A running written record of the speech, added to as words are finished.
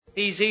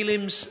He's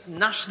Elim's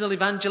national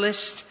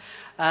evangelist.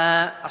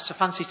 That's a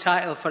fancy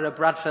title for a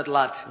Bradford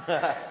lad.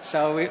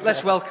 So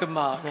let's welcome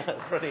Mark.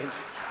 Brilliant.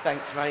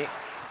 Thanks, mate.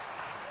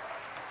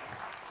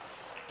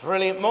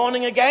 Brilliant.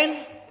 Morning again.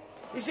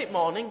 Is it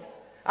morning?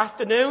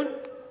 Afternoon?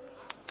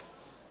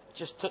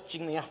 Just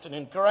touching the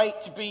afternoon.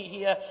 Great to be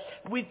here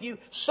with you.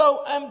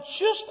 So,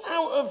 just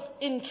out of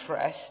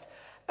interest,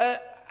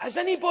 has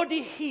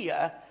anybody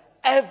here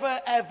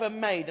ever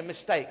made a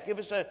mistake? Give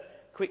us a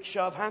quick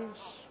show of hands.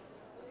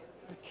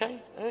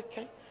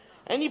 Okay.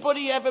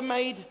 Anybody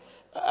made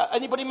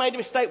a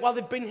mistake while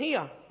they've been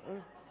here?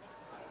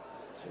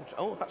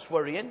 Oh, that's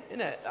worrying,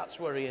 isn't it? That's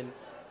worrying.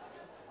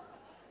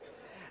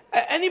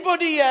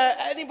 Anybody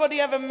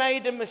ever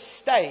made a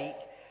mistake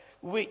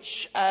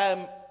which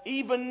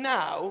even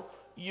now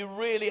you're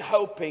really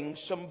hoping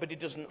somebody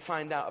doesn't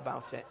find out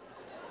about it?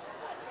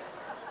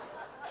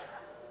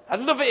 I'd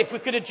love it if we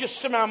could have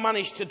just somehow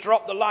managed to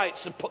drop the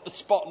lights and put the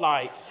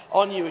spotlight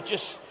on you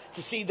just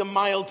to see the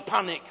mild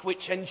panic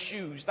which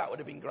ensues. That would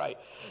have been great.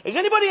 Has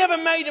anybody ever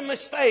made a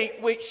mistake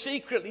which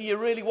secretly you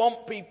really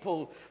want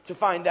people to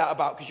find out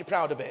about because you're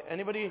proud of it?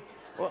 Anybody?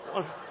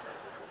 Well,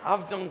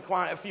 I've done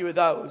quite a few of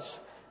those.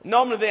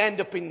 Normally they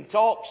end up in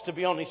talks, to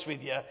be honest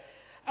with you.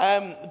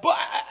 But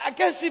I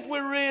guess if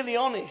we're really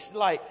honest,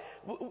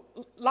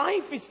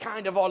 life is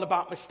kind of all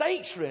about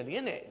mistakes, really,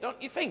 isn't it?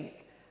 Don't you think?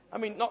 I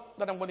mean, not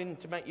that I'm willing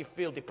to make you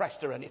feel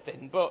depressed or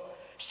anything, but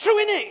it's true,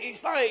 isn't it?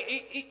 It's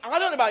like, I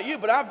don't know about you,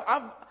 but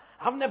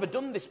I've never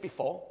done this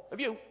before. Have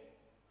you?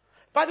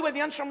 By the way, the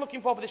answer I'm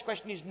looking for this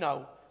question is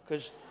no,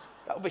 because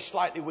that would be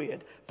slightly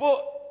weird.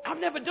 But I've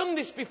never done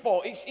this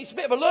before. It's a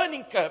bit of a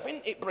learning curve,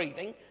 isn't it,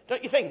 breathing?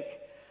 Don't you think?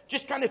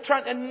 Just kind of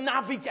trying to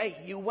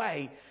navigate your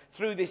way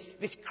through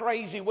this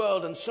crazy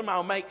world and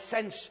somehow make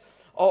sense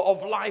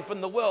of life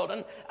and the world.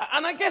 And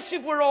I guess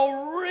if we're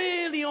all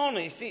really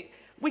honest,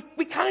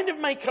 we kind of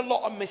make a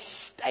lot of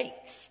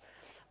mistakes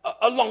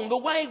along the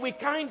way.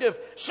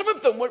 Some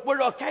of them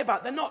we're okay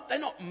about. They're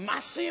not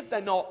massive.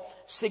 They're not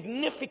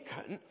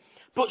significant.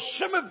 But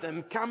some of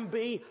them can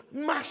be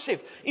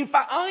massive. In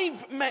fact,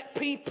 I've met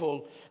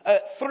people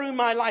through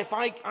my life.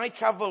 I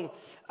travel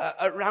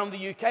around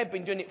the UK. I've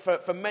been doing it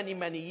for many,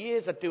 many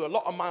years. I do a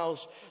lot of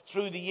miles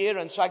through the year.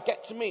 And so I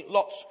get to meet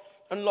lots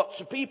and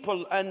lots of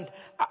people. And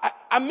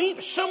I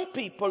meet some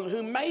people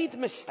who made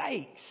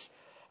mistakes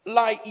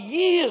like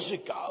years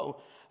ago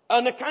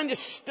and are kind of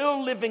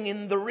still living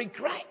in the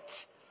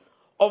regret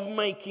of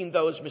making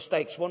those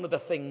mistakes. One of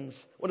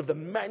the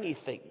many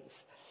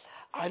things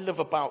I love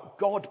about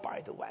God,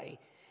 by the way,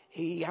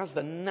 he has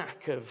the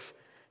knack of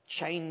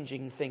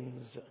changing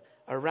things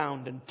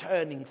around and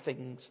turning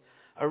things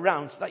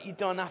around so that you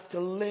don't have to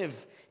live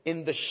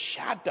in the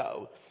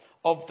shadow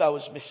of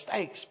those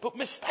mistakes. But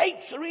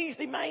mistakes are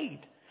easily made.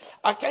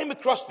 I came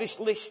across this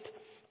list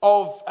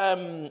of,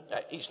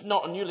 it's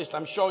not a new list,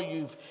 I'm sure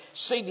you've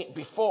seen it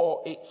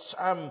before. It's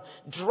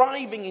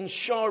driving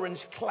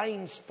insurance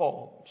claims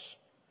forms.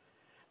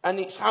 And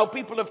it's how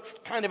people have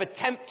kind of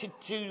attempted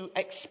to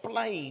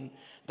explain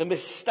the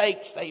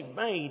mistakes they've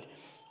made.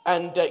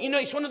 And,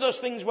 it's one of those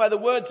things where the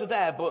words are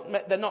there,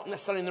 but they're not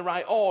necessarily in the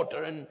right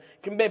order and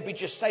can maybe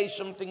just say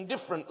something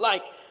different.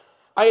 Like,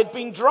 I had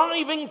been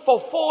driving for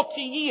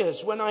 40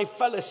 years when I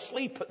fell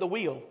asleep at the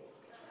wheel.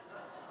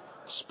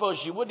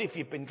 Suppose you would if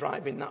you've been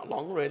driving that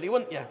long, really,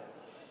 wouldn't you?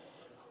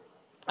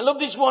 I love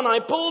this one. I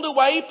pulled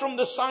away from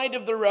the side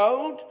of the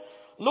road,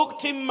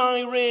 looked in my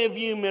rear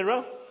view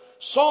mirror,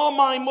 saw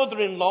my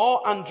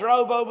mother-in-law and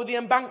drove over the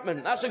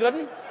embankment. That's a good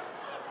one.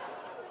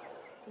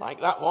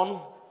 Like that one.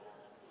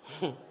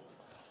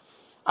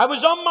 I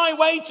was on my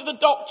way to the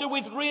doctor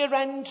with rear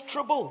end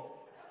trouble.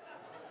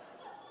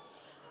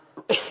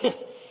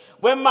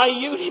 When my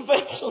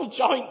universal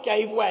joint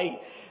gave way,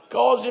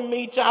 causing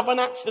me to have an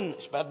accident.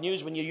 It's bad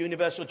news when your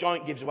universal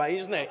joint gives way,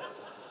 isn't it?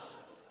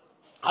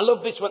 I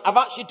love this one. I've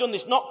actually done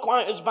this, not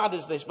quite as bad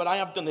as this, but I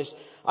have done this.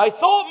 I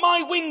thought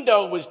my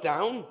window was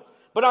down,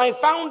 but I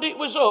found it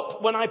was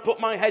up when I put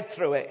my head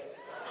through it.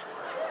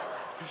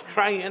 It's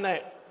great, isn't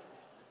it?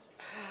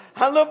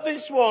 I love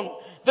this one.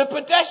 The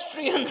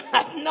pedestrian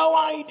had no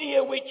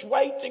idea which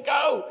way to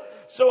go,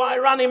 so I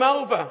ran him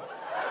over.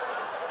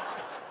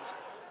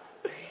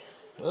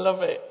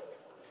 Love it.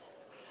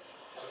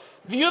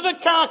 The other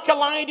car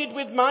collided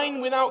with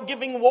mine without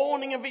giving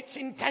warning of its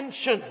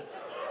intention.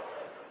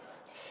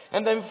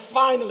 And then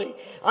finally,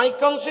 I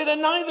consider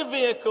neither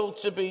vehicle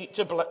to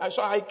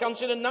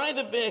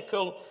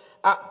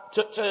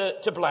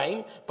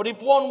blame, but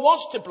if one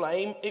was to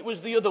blame, it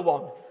was the other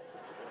one.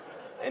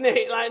 Isn't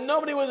it? Like,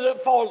 nobody was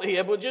at fault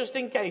here, but just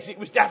in case, it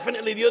was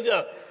definitely the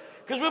other.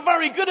 Because we're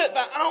very good at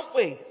that, aren't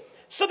we?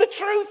 So the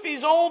truth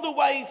is, all the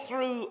way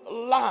through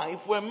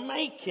life, we're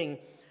making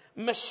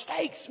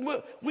mistakes.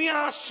 We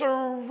are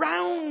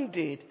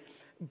surrounded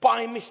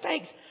by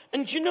mistakes.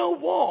 And you know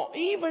what?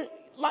 Even,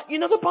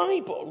 the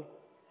Bible,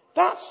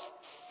 that's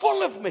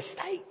full of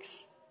mistakes.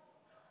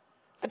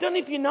 I don't know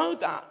if you know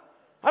that.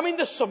 I mean,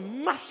 there's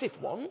some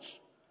massive ones,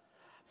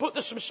 but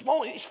there's some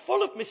small. It's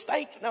full of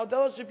mistakes. Now,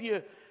 those of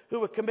you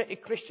who are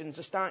committed Christians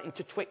are starting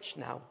to twitch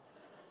now.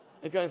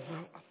 They're going,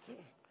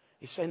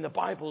 he's saying the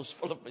Bible's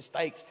full of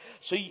mistakes.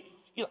 So, you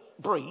know,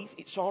 breathe,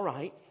 it's all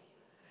right.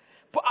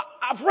 But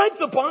I've read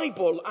the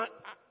Bible,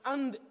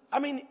 and I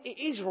mean, it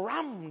is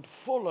rammed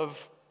full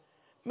of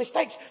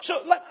mistakes.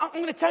 So I'm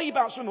going to tell you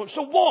about some of them.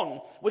 So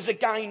one was a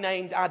guy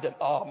named Adam.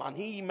 Oh man,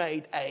 he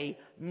made a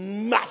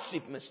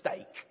massive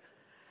mistake.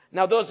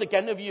 Now those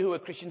again of you who are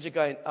Christians are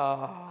going,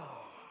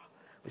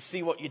 we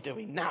see what you're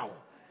doing now.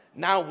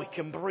 Now we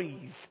can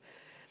breathe.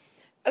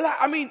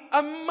 I mean,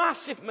 a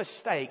massive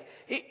mistake.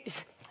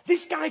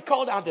 This guy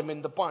called Adam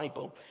in the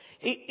Bible,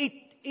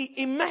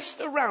 he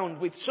messed around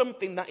with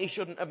something that he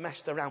shouldn't have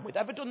messed around with.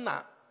 Ever done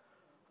that?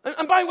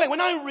 And by the way,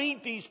 when I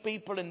read these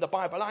people in the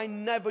Bible, I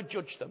never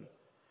judge them.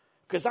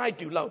 Because I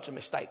do loads of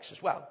mistakes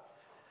as well.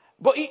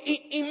 But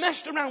he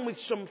messed around with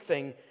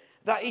something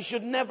that he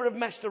should never have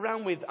messed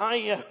around with.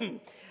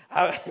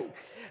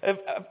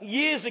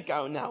 Years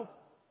ago now,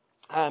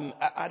 I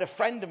had a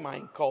friend of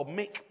mine called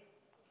Mick.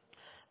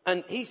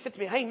 And he said to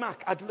me, hey,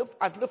 Mac,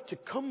 I'd love to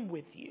come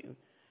with you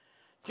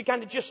to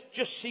kind of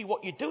just see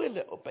what you do a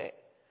little bit.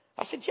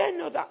 I said, yeah,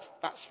 no,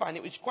 that's fine.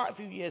 It was quite a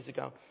few years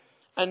ago.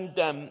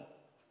 And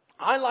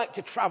I like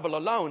to travel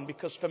alone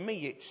because for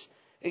me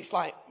it's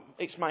like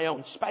it's my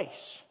own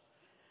space.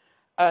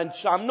 And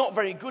so I'm not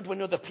very good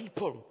when other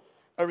people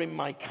are in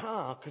my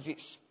car because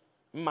it's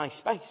my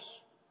space.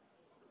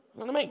 You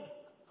know what I mean?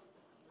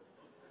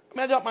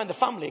 I don't mind the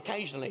family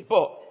occasionally,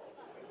 but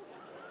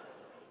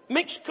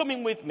Mick's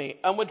coming with me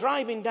and we're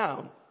driving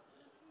down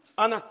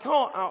and I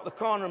caught out the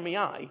corner of my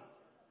eye,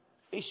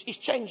 he's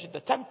changing the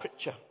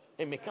temperature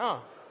in my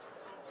car.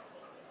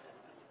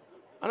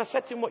 And I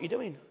said to him, what are you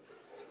doing?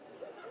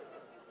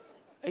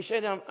 He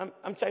said,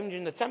 I'm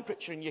changing the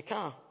temperature in your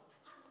car.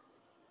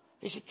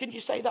 He said, can you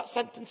say that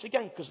sentence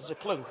again? Because there's a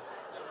clue.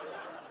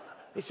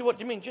 He said, what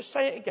do you mean? Just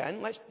say it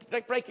again. Let's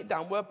break it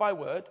down word by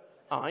word.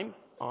 I'm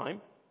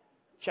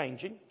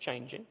changing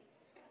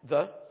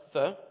the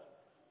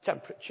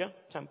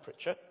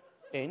temperature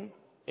in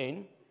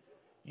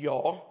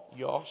your,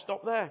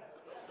 stop there.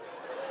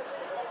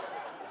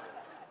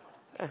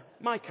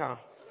 My car.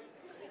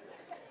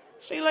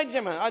 See, ladies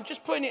and gentlemen, I'm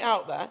just putting it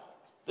out there.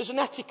 There's an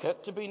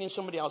etiquette to being in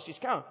somebody else's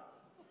car.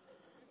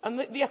 And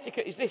the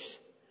etiquette is this.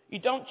 You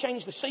don't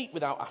change the seat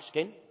without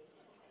asking.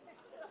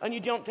 And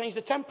you don't change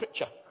the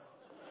temperature.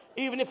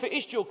 Even if it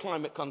is dual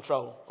climate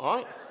control,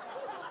 alright?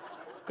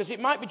 Because it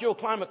might be dual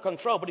climate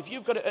control, but if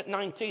you've got it at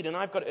 19 and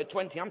I've got it at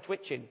 20, I'm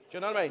twitching. Do you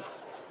know what I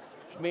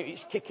mean?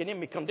 It's kicking in,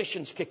 my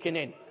condition's kicking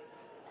in.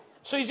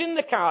 So he's in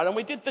the car and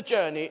we did the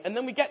journey and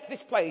then we get to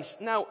this place.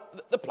 Now,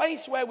 the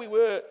place where we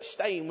were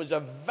staying was a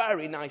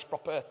very nice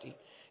property.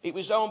 It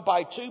was owned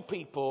by two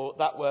people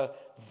that were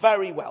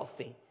very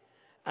wealthy.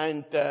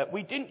 And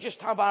we didn't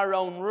just have our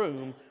own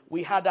room,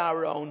 we had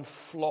our own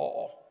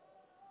floor.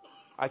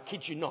 I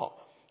kid you not.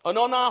 And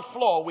on our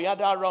floor, we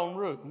had our own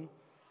room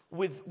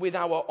with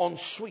our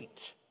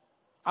ensuite.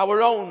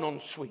 Our own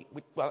ensuite.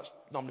 Well, that's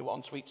normally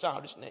what ensuites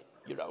are, isn't it?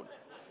 Your own.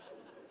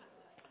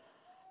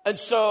 And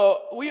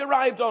so we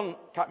arrived on,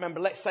 can't remember,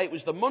 let's say it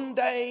was the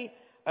Monday.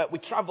 We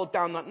travelled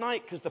down that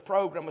night because the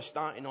programme was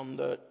starting on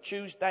the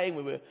Tuesday. And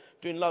we were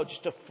doing loads of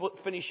stuff,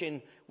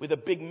 finishing with a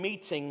big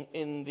meeting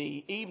in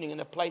the evening in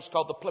a place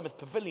called the Plymouth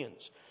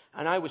Pavilions.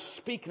 And I was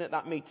speaking at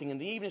that meeting in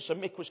the evening, so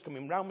Mick was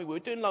coming round me. We were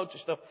doing loads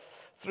of stuff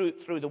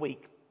through the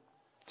week.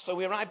 So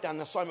we arrived down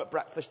and I saw him at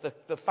breakfast.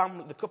 The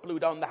family, the couple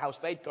who'd owned the house,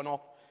 they'd gone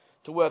off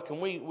to work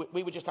and we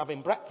were just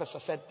having breakfast. I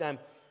said,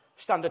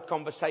 standard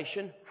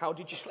conversation, how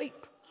did you sleep?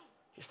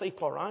 You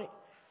sleep all right?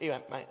 He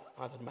went, mate,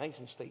 I had an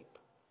amazing sleep.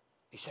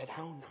 He said,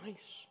 how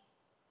nice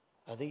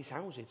are these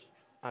houses?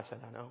 I said,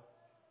 I know.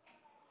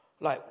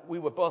 Like, we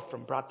were both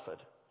from Bradford.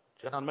 Do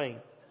you know what I mean?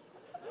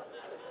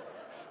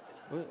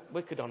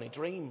 We could only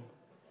dream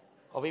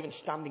of even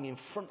standing in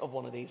front of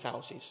one of these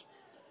houses.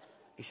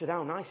 He said,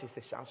 how nice is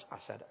this house? I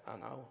said, I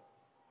know.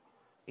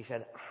 He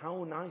said,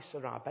 how nice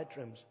are our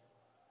bedrooms?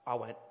 I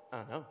went,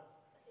 I know.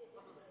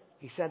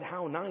 He said,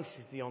 how nice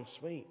is the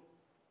ensuite?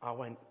 I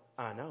went,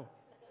 I know.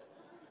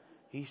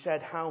 He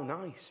said, how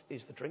nice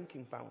is the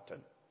drinking fountain?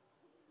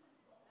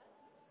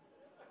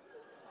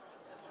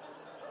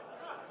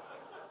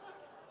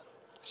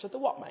 I said, the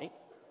what, mate?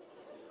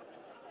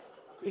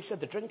 He said,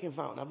 the drinking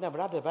fountain. I've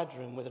never had a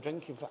bedroom with a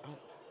drinking fountain.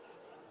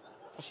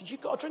 I said,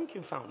 you've got a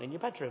drinking fountain in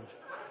your bedroom?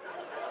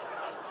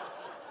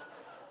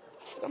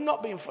 I said, I'm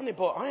not being funny,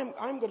 but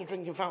I'm got a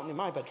drinking fountain in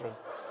my bedroom.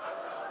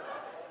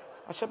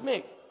 I said,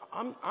 mate,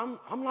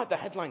 I'm like the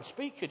headline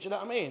speaker, do you know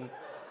what I mean?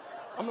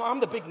 I'm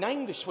the big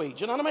name this week,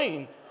 do you know what I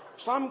mean?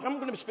 So I'm going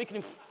to be speaking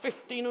in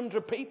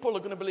 1,500 people are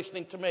going to be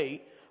listening to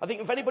me. I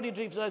think if anybody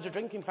deserves a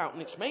drinking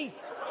fountain, it's me.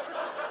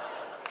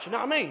 Do you know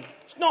what I mean?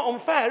 It's not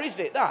unfair, is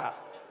it, that?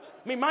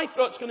 I mean, my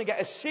throat's going to get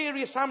a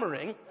serious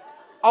hammering.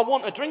 I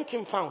want a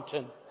drinking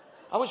fountain.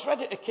 I was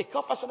ready to kick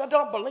off. I said, I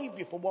don't believe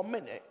you for 1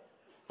 minute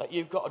that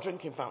you've got a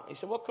drinking fountain. He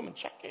said, well, come and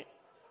check it.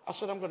 I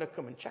said, I'm going to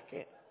come and check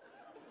it.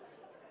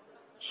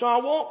 So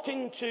I walked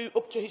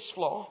up to his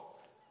floor.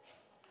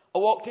 I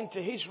walked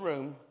into his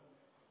room.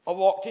 I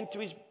walked into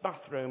his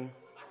bathroom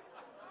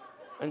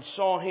and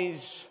saw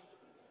his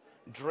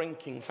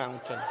drinking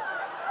fountain.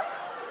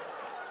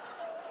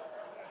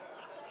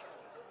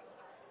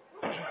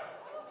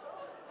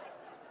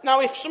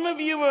 Now, if some of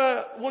you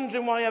are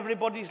wondering why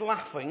everybody's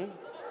laughing,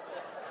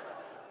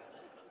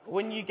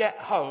 when you get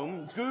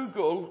home,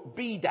 Google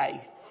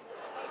B-Day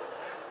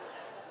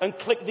and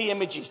click the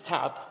images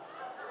tab.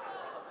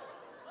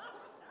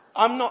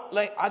 I'm not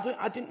like,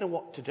 I didn't know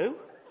what to do.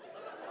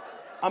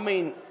 I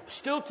mean,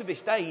 still to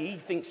this day, he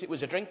thinks it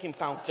was a drinking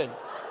fountain.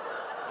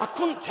 I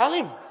couldn't tell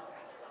him.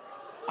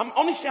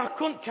 Honestly, I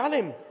couldn't tell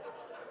him.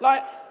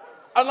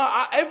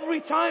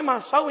 Every time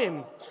I saw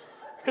him,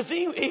 because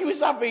he was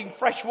having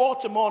fresh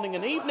water morning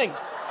and evening.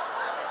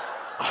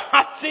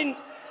 I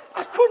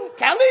couldn't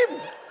tell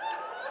him.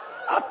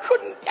 I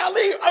couldn't tell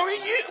him. I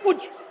mean,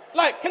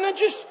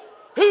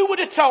 who would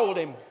have told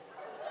him?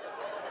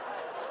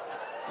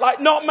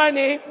 Not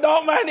many.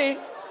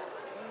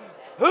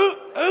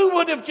 Who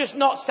would have just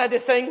not said a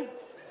thing?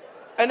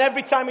 And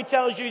every time he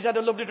tells you he's had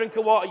a lovely drink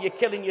of water, you're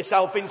killing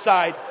yourself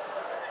inside.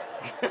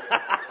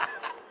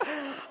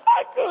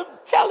 I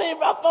couldn't tell him.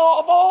 I thought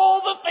of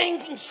all the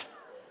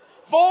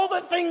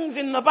things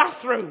in the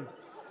bathroom.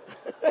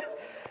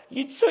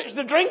 You'd touch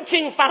the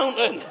drinking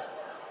fountain.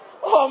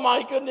 Oh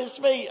my goodness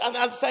me. And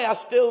I'd say I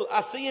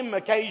see him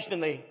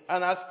occasionally,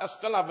 and I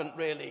still haven't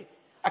really.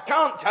 I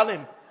can't tell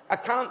him.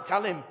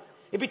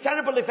 It'd be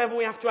terrible if ever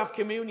we have to have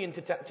communion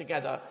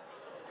together.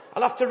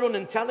 I'll have to run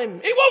and tell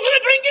him, it wasn't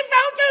a drinking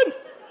fountain.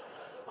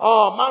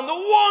 Oh man, the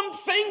one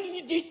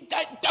thing,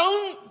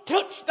 don't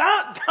touch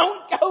that,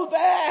 don't go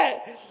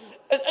there.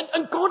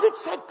 And God had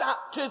said that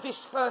to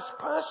this first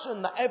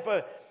person that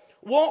ever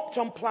walked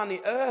on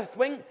planet Earth.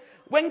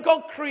 When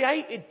God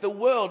created the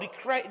world, He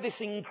created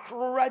this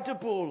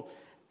incredible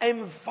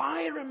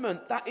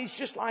environment that is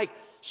just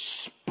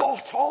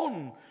spot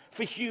on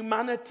for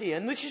humanity.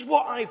 And this is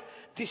what I've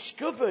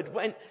discovered.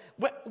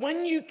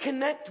 When you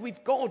connect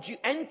with God, you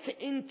enter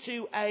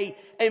into an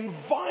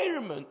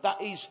environment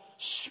that is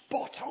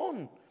spot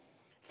on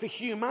for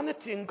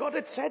humanity. And God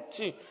had said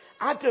to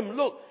Adam,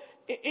 look,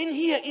 in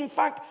here, in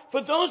fact,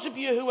 for those of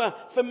you who are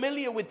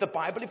familiar with the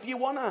Bible, if you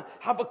want to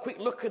have a quick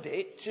look at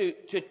it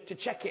to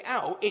check it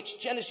out, it's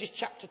Genesis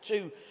chapter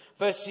 2,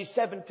 verses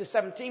 7 to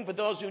 17, for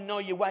those who know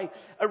your way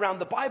around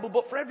the Bible.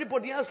 But for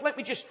everybody else, let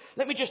me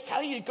just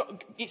tell you,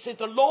 it says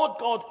the Lord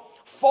God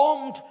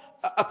formed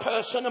a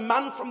person, a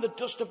man from the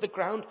dust of the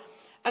ground,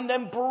 and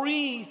then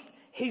breathed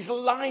His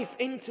life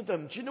into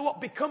them. Do you know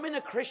what? Becoming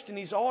a Christian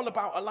is all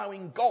about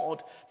allowing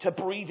God to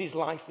breathe His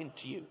life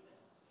into you.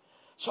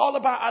 It's all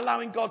about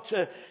allowing God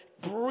to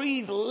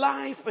breathe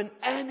life and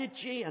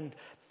energy and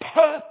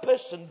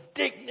purpose and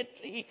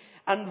dignity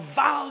and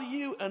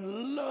value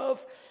and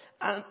love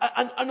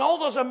and all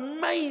those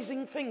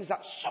amazing things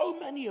that so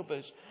many of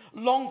us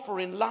long for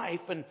in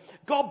life. And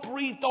God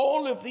breathed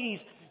all of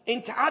these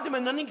into Adam,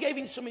 and then He gave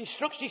him some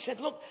instructions. He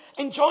said, look,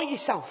 enjoy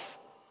yourself.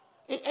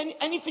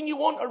 Anything you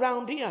want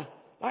around here,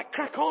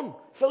 crack on.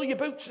 Fill your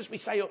boots, as we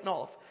say up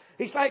north.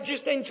 It's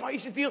just enjoy. He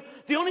said,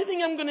 the only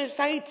thing I'm going to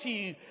say to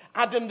you,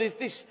 Adam, is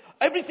this: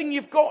 everything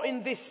you've got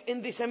in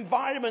this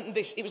environment,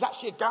 it was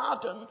actually a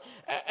garden.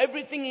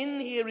 Everything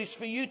in here is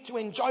for you to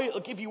enjoy.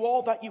 It'll give you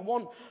all that you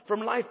want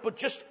from life. But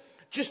just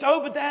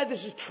over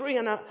there's a tree,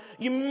 and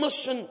you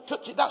mustn't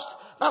touch it. That's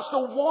the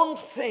one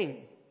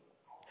thing.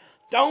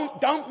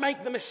 Don't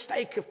make the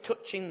mistake of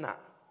touching that.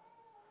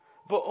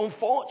 But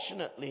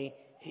unfortunately,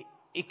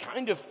 he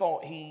kind of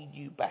thought he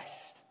knew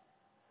best.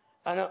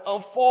 And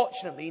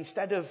unfortunately,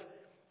 instead of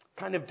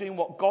kind of doing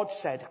what God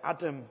said,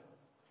 Adam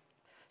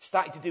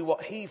started to do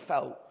what he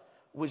felt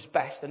was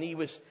best. And he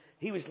was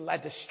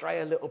led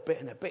astray a little bit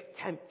and a bit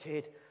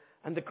tempted.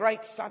 And the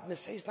great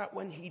sadness is that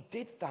when he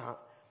did that,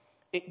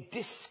 it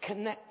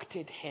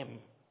disconnected him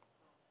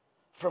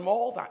from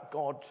all that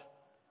God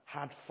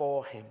had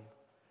for him.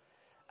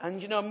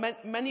 And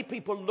many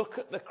people look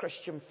at the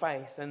Christian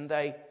faith and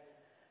they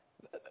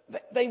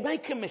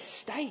make a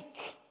mistake.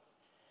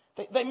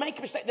 They make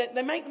a mistake.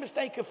 They make the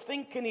mistake of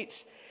thinking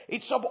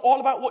it's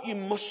all about what you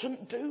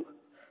mustn't do.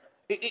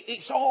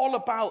 It's all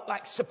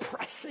about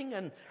suppressing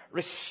and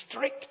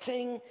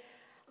restricting.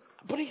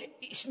 But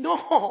it's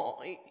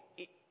not.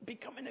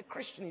 Becoming a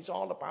Christian is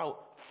all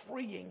about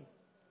freeing.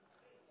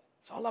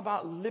 It's all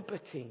about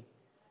liberty.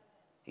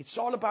 It's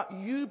all about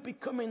you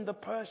becoming the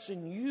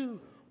person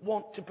you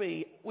want to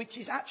be, which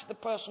is actually the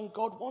person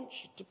God wants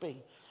you to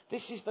be.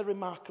 This is the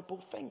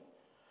remarkable thing.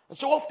 And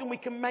so often we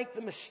can make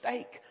the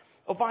mistake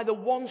of either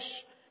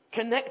once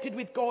connected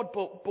with God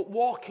but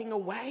walking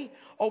away,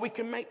 or we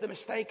can make the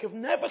mistake of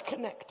never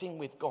connecting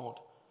with God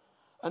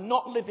and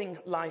not living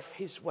life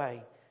His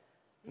way.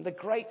 And the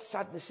great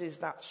sadness is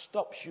that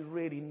stops you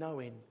really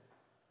knowing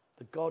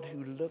the God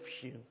who loves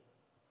you,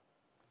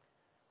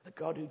 the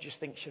God who just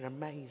thinks you're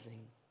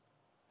amazing,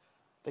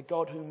 the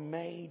God who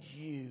made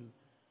you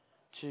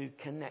to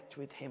connect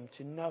with Him,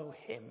 to know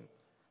Him.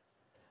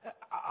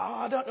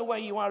 I don't know where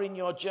you are in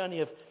your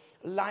journey of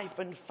life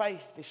and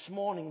faith this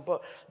morning,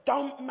 but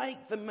don't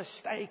make the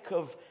mistake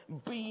of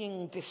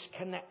being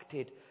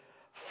disconnected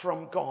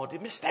from God.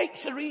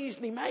 Mistakes are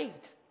easily made.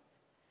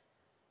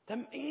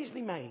 They're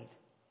easily made.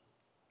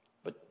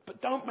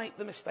 But don't make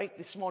the mistake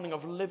this morning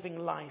of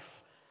living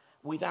life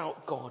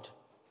without God.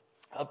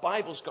 The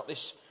Bible's got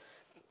this,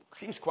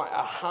 seems quite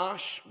a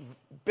harsh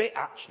bit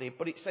actually,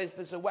 but it says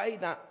there's a way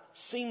that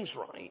seems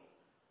right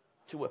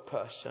to a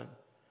person,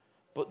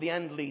 but the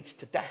end leads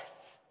to death.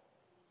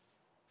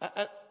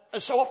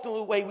 And so often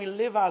the way we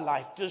live our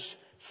life does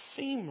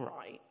seem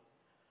right,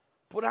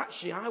 but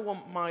actually I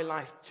want my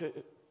life to,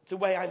 the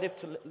way I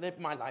live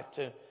my life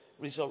to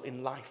result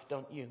in life,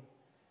 don't you?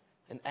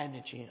 And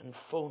energy and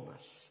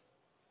fullness.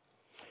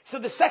 So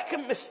the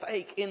second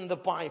mistake in the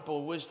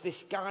Bible was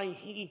this guy,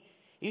 he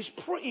was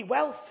pretty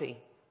wealthy,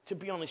 to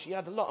be honest. He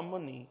had a lot of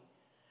money.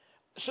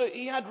 So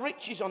he had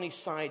riches on his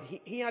side.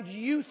 He had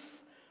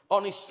youth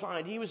on his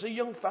side. He was a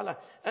young fella.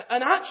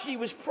 And actually he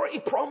was pretty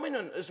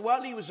prominent as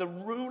well. He was a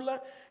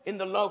ruler in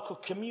the local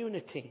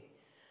community.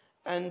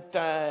 And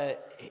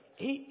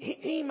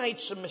he made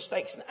some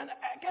mistakes. And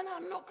again,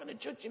 I'm not going to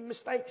judge him.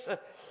 Mistakes are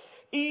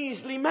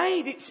easily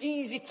made. It's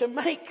easy to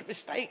make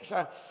mistakes.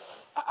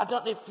 I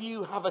don't know if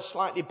you have a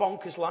slightly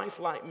bonkers life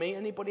like me.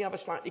 Anybody have a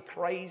slightly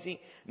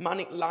crazy,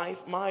 manic life?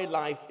 My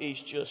life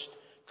is just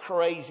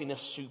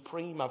craziness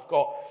supreme. I've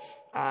got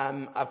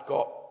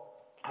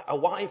a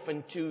wife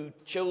and 2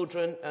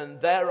 children,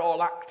 and they're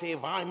all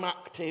active. I'm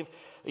active.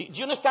 Do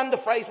you understand the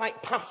phrase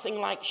like passing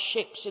like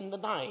ships in the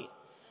night?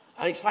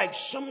 And it's like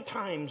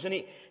sometimes, and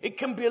it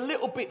can be a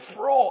little bit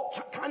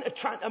fraught, kind of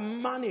trying to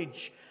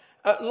manage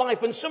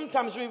life. And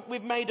sometimes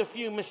we've made a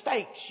few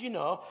mistakes, you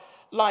know.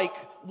 Like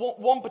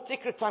one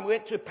particular time we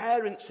went to a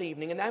parents'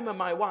 evening, and Emma,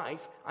 my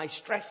wife, I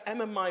stress,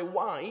 Emma, my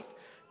wife,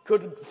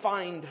 couldn't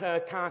find her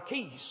car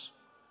keys.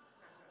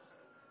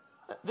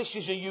 This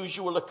is a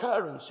usual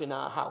occurrence in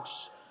our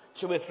house,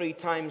 2 or 3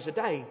 times a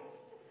day.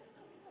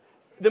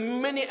 The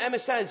minute Emma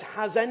says,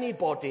 "Has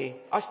anybody?"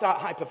 I start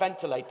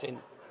hyperventilating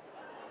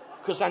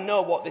because I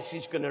know what this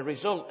is going to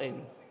result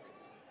in.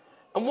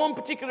 On one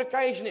particular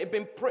occasion, it had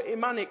been pretty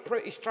manic,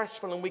 pretty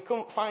stressful, and we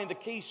couldn't find the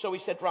keys, so we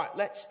said, right,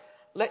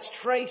 let's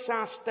trace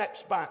our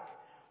steps back.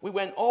 We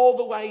went all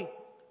the way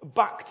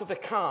back to the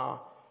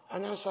car,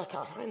 and I was like,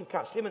 I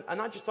can't see him.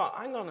 And I just thought,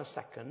 hang on a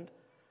second.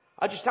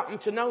 I just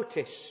happened to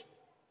notice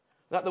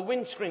that the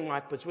windscreen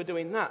wipers were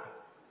doing that.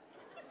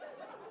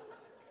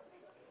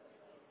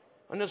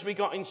 And as we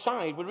got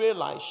inside, we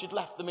realised she'd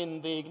left them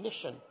in the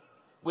ignition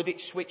with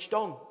it switched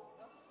on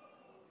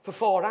for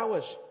 4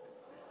 hours.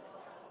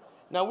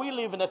 Now, we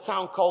live in a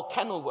town called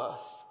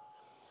Kenilworth.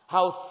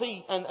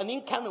 And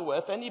in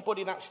Kenilworth,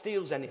 anybody that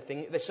steals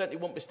anything, they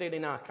certainly won't be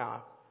stealing our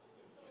car.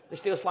 They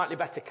steal a slightly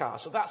better car.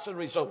 So that's a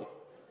result.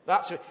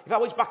 If I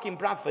was back in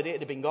Bradford,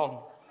 it'd have been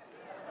gone.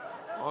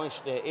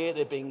 Honestly, it'd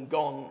have been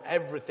gone.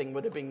 Everything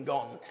would have been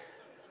gone.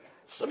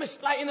 So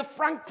it's like in the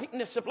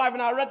franticness of life.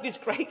 And I read this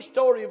great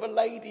story of a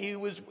lady who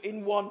was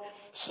in one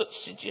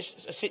such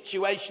a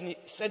situation. It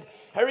said,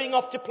 hurrying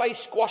off to play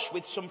squash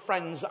with some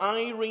friends,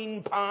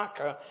 Irene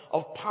Parker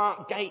of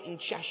Park Gate in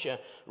Cheshire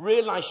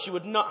realised she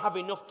would not have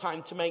enough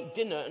time to make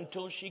dinner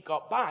until she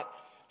got back.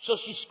 So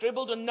she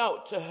scribbled a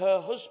note to her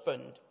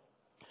husband.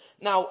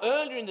 Now,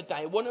 earlier in the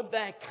day, one of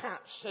their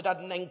cats had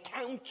an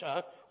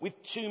encounter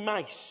with 2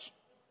 mice.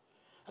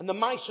 And the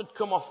mice had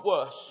come off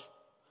worse.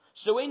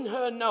 So in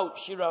her note,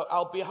 she wrote,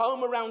 I'll be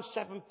home around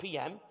 7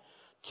 p.m.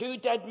 2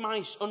 dead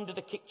mice under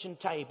the kitchen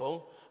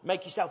table.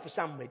 Make yourself a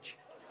sandwich.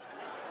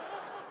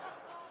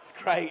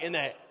 It's great, isn't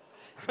it?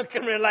 I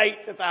can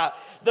relate to that.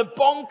 The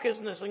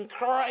bonkersness and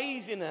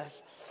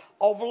craziness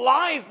of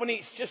life when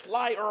it's just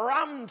like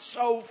rammed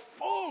so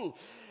full.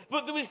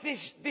 But there was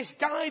this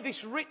guy,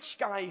 this rich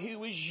guy who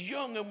was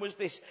young and was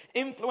this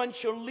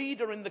influential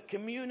leader in the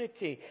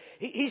community.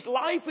 His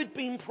life had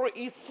been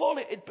pretty full.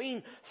 It had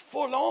been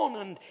full on,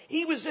 and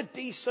he was a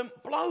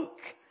decent bloke.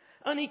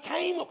 And he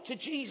came up to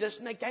Jesus.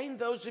 And again,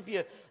 those of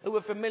you who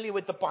are familiar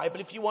with the Bible,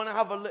 if you want to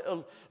have a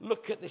little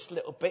look at this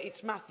little bit,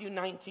 it's Matthew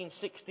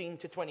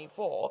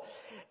 19:16-24.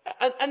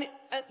 And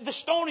the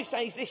story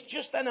says this: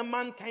 just then a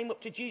man came up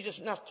to Jesus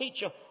and asked,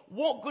 Teacher,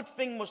 what good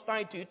thing must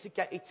I do to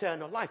get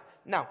eternal life?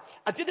 Now,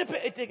 I did a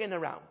bit of digging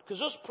around,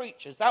 because us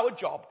preachers, our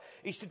job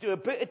is to do a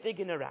bit of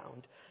digging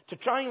around to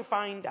try and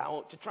find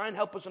out, to try and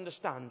help us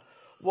understand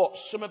what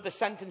some of the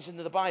sentences in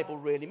the Bible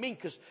really mean,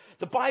 because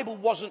the Bible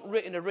wasn't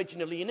written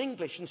originally in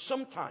English, and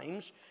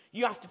sometimes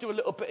you have to do a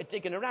little bit of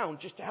digging around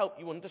just to help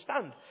you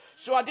understand.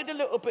 So I did a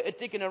little bit of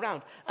digging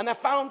around, and I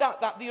found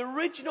out that the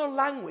original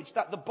language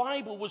that the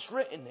Bible was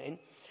written in,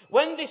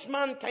 when this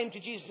man came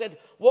to Jesus and said,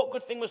 what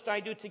good thing must I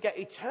do to get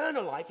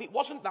eternal life? It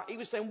wasn't that. He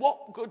was saying,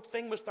 what good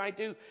thing must I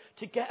do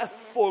to get a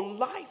full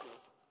life?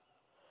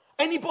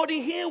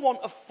 Anybody here want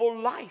a full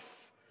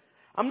life?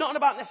 I'm not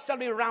about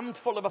necessarily rammed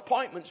full of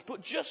appointments,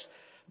 but just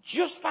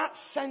that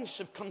sense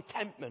of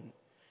contentment.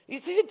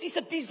 It's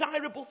a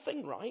desirable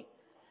thing, right?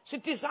 It's a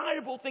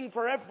desirable thing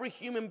for every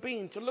human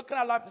being to look at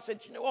our life and say,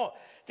 you know what?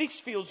 This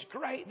feels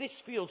great. This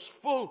feels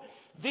full.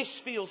 This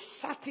feels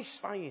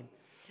satisfying.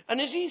 And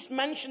as he's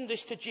mentioned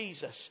this to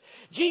Jesus,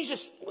 they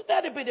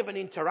had a bit of an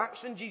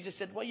interaction. Jesus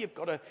said, well, you've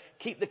got to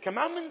keep the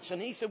commandments. And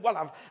he said,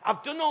 well,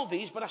 I've done all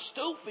these, but I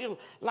still feel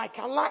like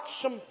I lack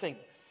something.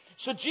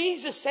 So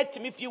Jesus said to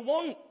him, if you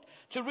want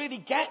to really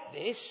get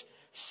this,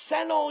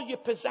 sell all your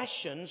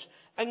possessions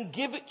and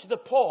give it to the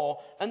poor,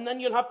 and then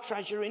you'll have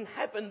treasure in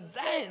heaven.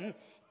 Then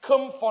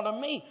come follow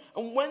me.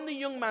 And when the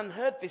young man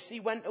heard this, he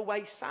went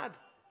away sad.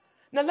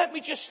 Now let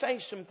me just say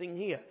something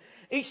here.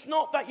 It's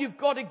not that you've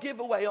got to give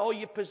away all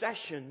your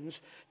possessions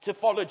to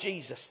follow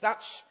Jesus.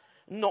 That's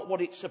not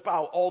what it's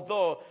about.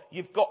 Although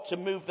you've got to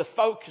move the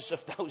focus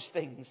of those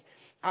things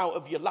out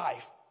of your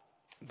life.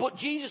 But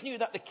Jesus knew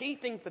that the key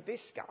thing for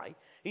this guy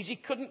is he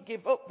couldn't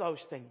give up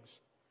those things.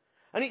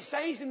 And it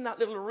says in that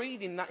little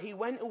reading that he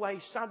went away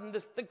sad. And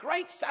the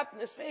great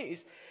sadness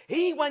is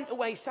he went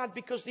away sad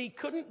because he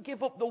couldn't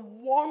give up the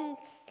one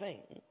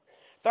thing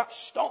that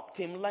stopped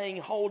him laying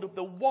hold of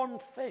the one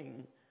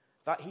thing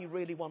that he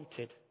really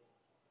wanted.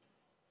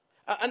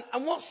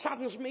 And what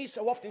saddens me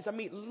so often is I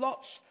meet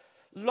lots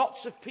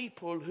of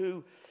people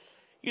who,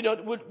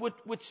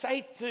 would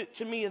say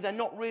to me they're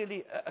not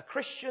really a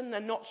Christian, they're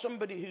not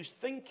somebody who's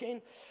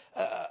thinking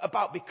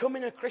about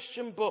becoming a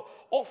Christian, but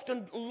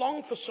often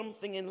long for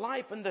something in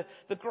life. And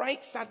the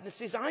great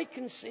sadness is I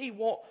can see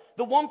what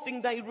the one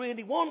thing they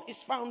really want is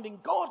found in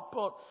God,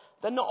 but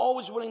they're not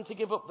always willing to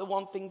give up the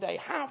one thing they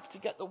have to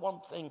get the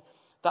one thing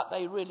that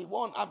they really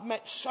want. I've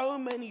met so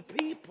many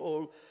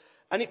people,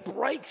 and it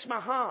breaks my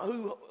heart,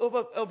 who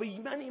over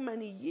many,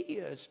 many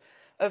years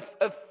have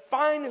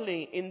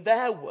finally, in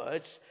their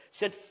words,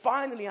 said,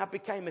 finally I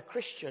became a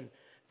Christian,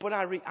 but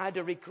I had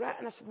a regret.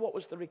 And I said, what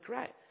was the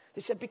regret?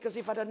 They said, because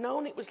if I'd have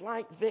known it was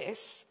like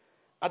this,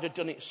 I'd have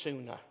done it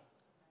sooner.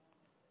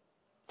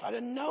 If I'd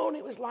have known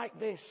it was like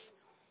this,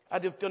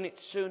 I'd have done it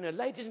sooner.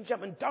 Ladies and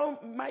gentlemen,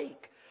 don't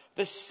make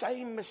the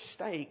same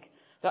mistake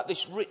that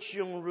this rich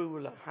young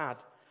ruler had.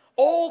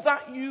 All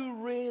that you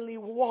really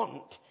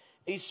want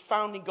is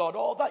found in God.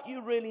 All that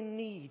you really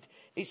need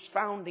is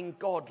found in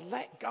God.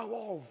 Let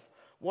go of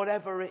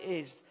whatever it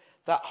is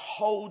that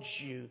holds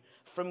you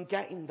from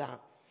getting that.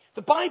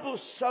 The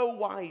Bible's so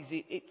wise.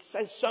 It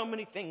says so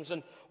many things.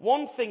 And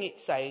one thing it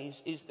says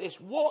is this: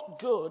 what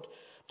good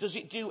does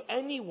it do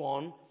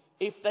anyone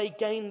if they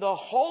gain the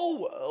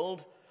whole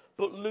world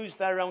but lose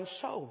their own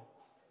soul?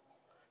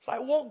 It's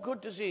like, what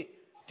good does it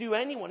do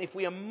anyone if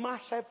we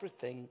amass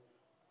everything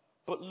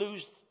but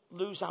lose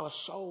our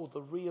soul,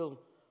 the real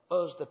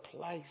us, the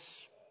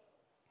place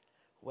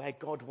where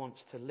God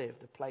wants to live,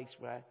 the place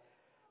where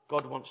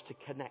God wants to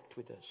connect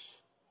with us?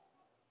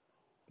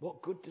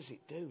 What good does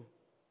it do?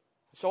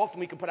 So often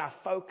we can put our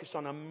focus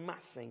on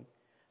amassing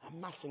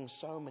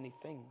so many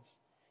things,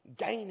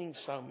 gaining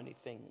so many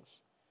things,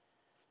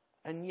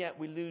 and yet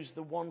we lose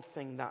the one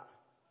thing that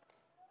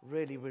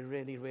we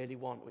really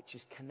want, which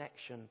is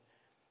connection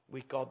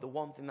with God. The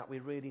one thing that we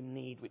really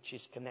need, which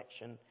is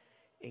connection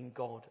in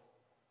God.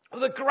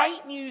 The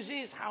great news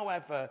is,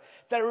 however,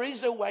 there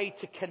is a way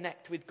to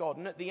connect with God.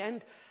 And at the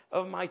end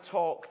of my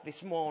talk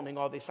this morning,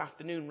 or this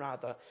afternoon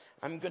rather,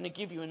 I'm going to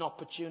give you an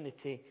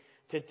opportunity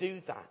to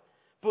do that.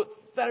 But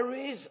there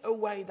is a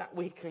way that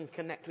we can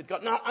connect with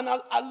God. Now, and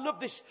I love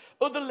this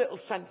other little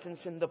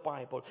sentence in the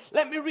Bible.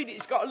 Let me read it.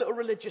 It's got a little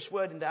religious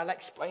word in there. I'll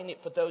explain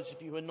it for those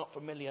of you who are not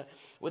familiar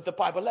with the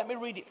Bible. Let me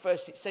read it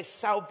first. It says,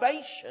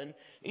 salvation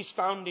is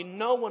found in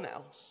no one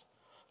else,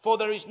 for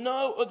there is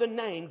no other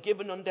name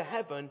given under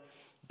heaven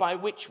by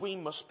which we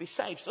must be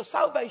saved. So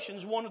salvation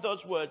is one of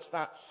those words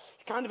that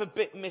is kind of a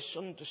bit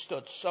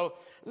misunderstood. So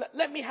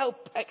let me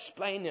help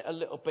explain it a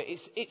little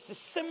bit. It's a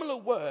similar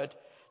word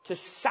to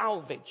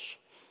salvage.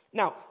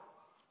 Now,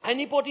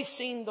 anybody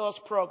seen those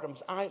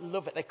programs? I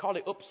love it. They call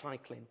it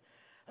upcycling.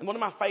 And one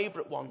of my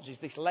favourite ones is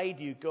this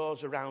lady who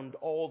goes around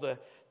all the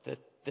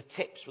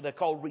tips, what they're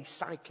called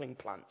recycling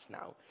plants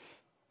now.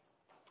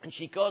 And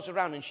she goes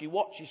around and she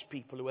watches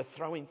people who are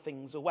throwing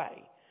things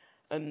away.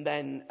 And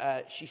then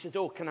she says,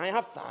 oh, can I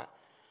have that?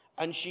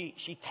 And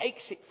she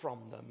takes it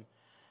from them.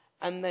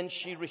 And then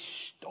she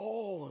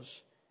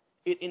restores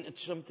it into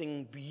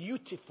something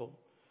beautiful.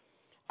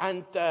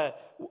 And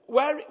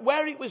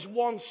where it was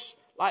once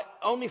like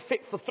only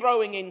fit for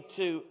throwing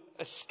into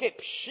a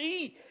skip,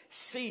 she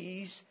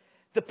sees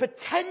the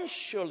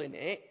potential in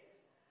it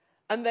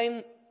and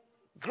then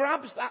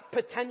grabs that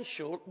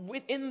potential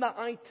within that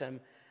item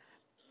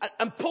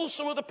and pulls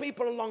some other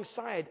people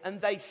alongside,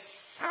 and they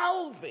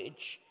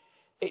salvage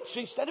it. So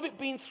instead of it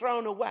being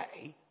thrown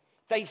away,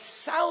 they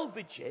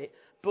salvage it,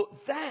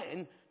 but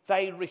then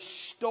they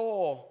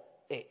restore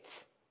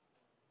it.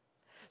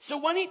 So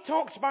when it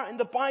talks about in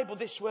the Bible,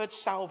 this word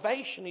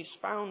salvation is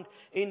found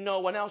in no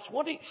one else,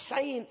 what it's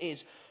saying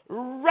is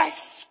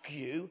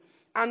rescue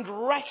and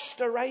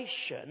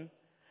restoration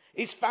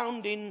is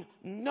found in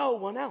no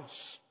one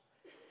else.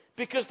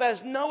 Because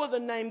there's no other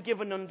name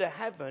given under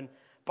heaven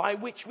by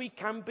which we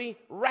can be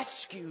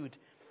rescued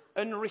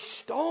and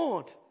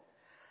restored.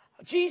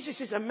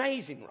 Jesus is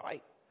amazing,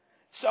 right?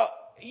 So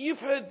you've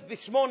heard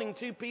this morning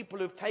two people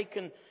who've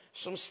taken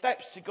some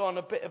steps to go on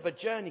a bit of a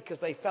journey because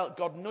they felt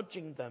God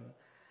nudging them.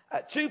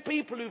 Two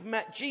people who've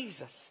met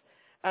Jesus.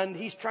 and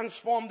he's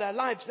transformed their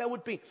lives. There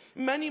would be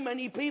many,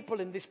 many people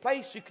in this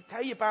place who could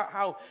tell you about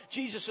how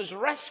Jesus has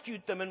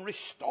rescued them and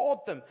restored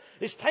them.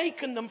 He's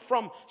taken them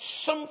from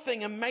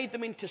something and made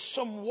them into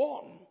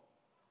someone.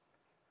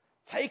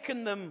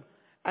 Taken them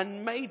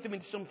and made them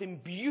into something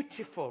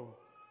beautiful,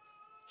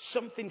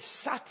 something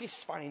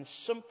satisfying,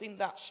 something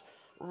that's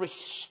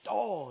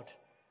restored.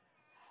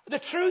 The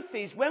truth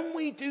is, when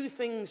we do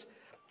things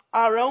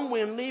our own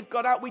way and leave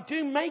God out, we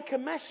do make a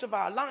mess of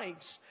our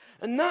lives.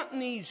 And that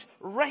needs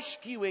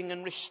rescuing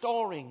and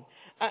restoring.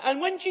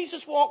 And when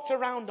Jesus walked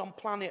around on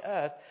planet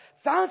Earth,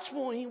 that's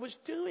what he was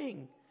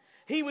doing.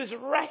 He was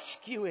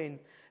rescuing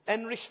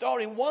and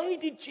restoring. Why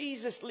did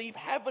Jesus leave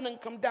heaven and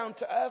come down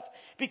to earth?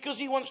 Because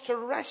he wants to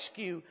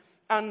rescue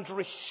and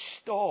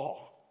restore.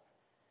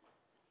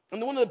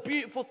 And one of the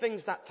beautiful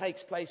things that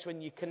takes place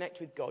when you connect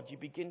with God, you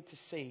begin to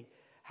see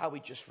how he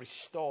just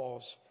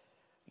restores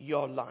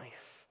your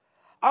life.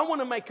 I want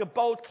to make a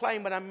bold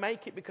claim, but I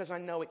make it because I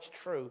know it's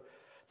true.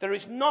 There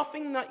is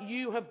nothing that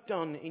you have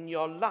done in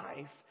your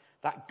life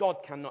that God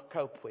cannot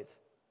cope with.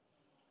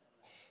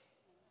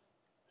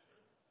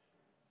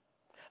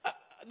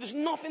 There's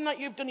nothing that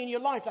you've done in your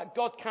life that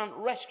God can't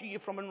rescue you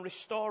from and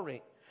restore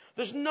it.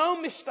 There's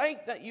no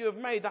mistake that you have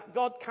made that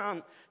God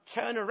can't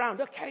turn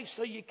around. Okay,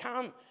 so you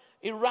can't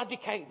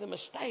eradicate the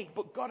mistake,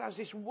 but God has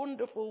this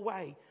wonderful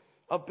way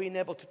of being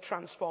able to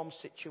transform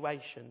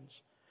situations.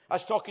 I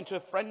was talking to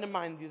a friend of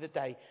mine the other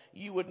day.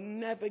 You would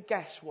never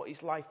guess what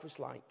his life was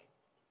like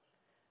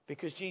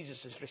because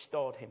Jesus has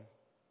restored him.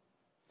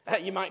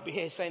 You might be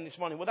here saying this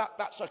morning, well,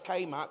 that's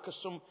okay, Mark,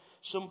 because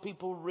some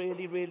people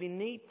really, really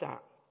need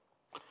that.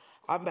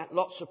 I've met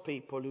lots of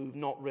people who've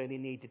not really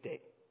needed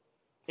it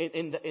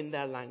in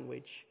their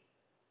language.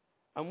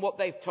 And what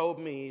they've told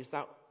me is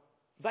that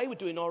they were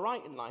doing all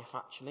right in life,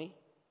 actually.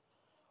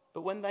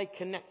 But when they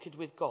connected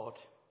with God,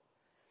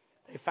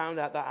 they found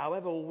out that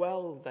however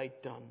well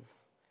they'd done,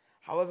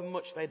 however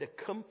much they'd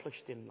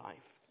accomplished in life,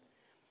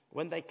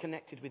 when they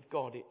connected with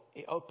God,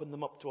 it opened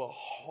them up to a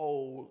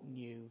whole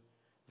new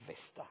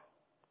vista,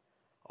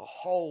 a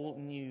whole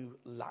new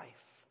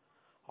life,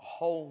 a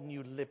whole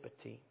new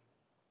liberty,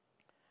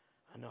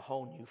 and a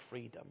whole new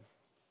freedom.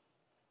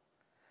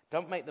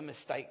 Don't make the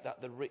mistake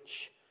that the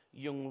rich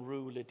young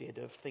ruler did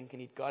of thinking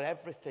he'd got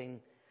everything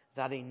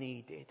that he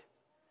needed,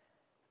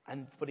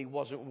 but he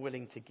wasn't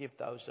willing to give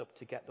those up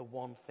to get the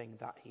one thing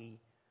that he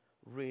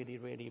really,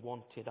 really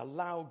wanted.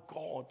 Allow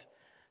God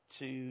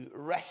to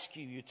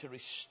rescue you, to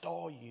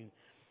restore you,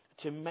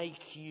 to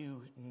make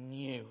you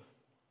new.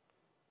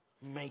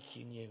 Make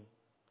you new.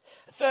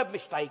 The third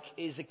mistake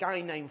is a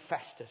guy named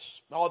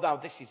Festus. Although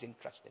this is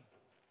interesting.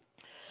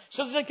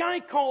 So there's a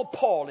guy called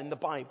Paul in the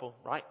Bible,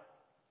 right?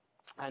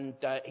 And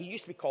he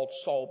used to be called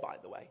Saul, by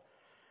the way.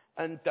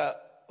 And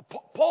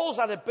Paul's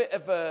had a bit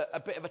of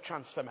a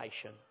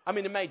transformation. I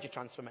mean, a major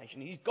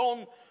transformation. He's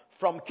gone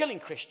from killing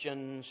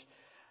Christians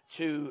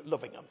to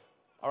loving them.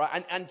 All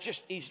right, and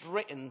just he's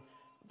written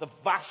the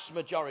vast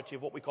majority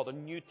of what we call the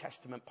New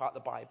Testament part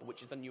of the Bible,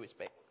 which is the newest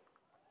bit,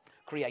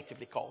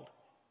 creatively called.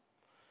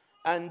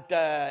 And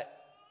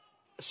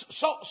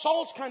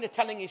Saul's kind of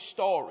telling his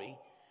story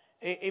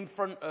in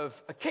front of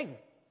a king.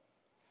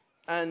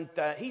 And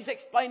he's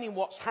explaining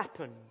what's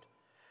happened.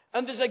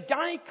 And there's a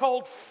guy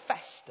called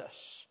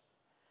Festus.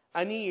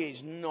 And he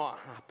is not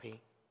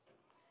happy.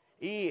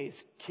 He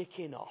is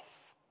kicking off.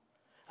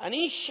 And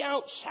he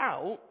shouts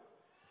out,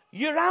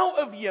 "You're out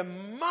of your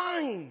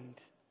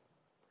mind."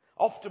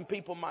 Often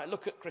people might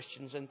look at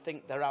Christians and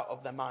think they're out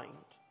of their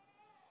mind.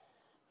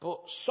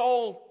 But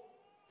Saul,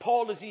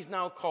 Paul as he's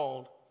now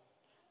called,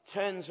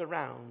 turns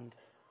around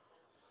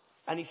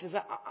and he says,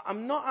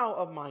 "I'm not out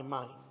of my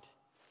mind."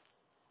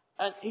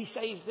 And he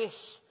says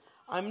this,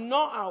 "I'm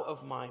not out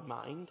of my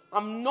mind.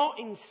 I'm not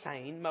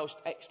insane, most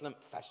excellent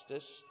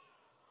Festus.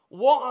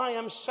 What I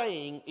am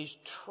saying is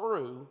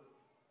true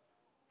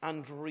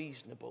and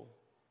reasonable."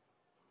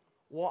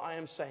 What I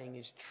am saying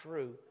is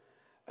true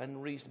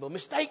and reasonable.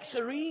 Mistakes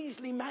are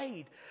easily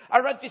made. I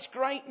read this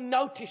great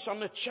notice on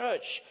the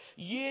church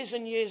years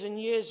and years and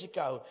years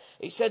ago.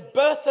 It said,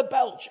 Bertha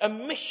Belch, a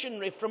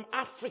missionary from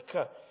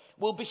Africa,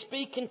 will be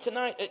speaking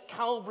tonight at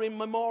Calvary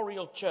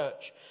Memorial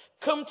Church.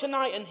 Come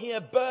tonight and hear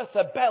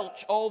Bertha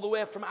Belch all the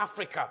way from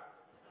Africa.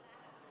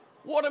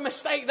 What a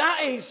mistake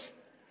that is.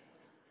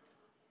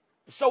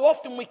 So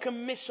often we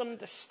can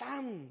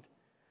misunderstand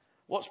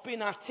what's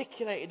being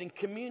articulated and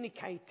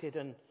communicated,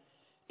 and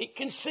it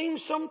can seem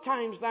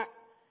sometimes that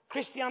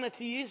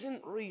Christianity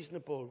isn't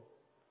reasonable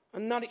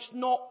and that it's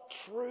not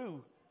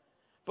true.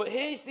 But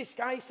here's this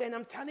guy saying,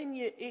 I'm telling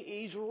you, it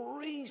is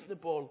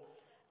reasonable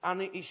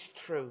and it is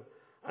true.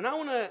 And I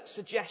want to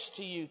suggest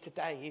to you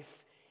today,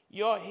 if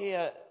you're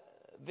here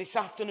this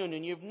afternoon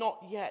and you've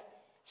not yet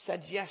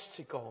said yes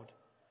to God,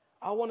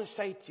 I want to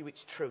say to you,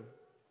 it's true.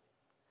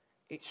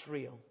 It's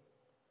real.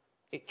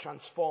 It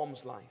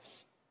transforms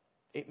lives.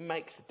 It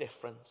makes a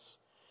difference.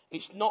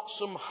 It's not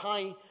some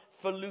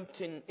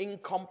highfalutin,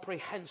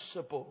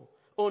 incomprehensible,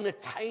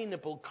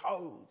 unattainable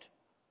code.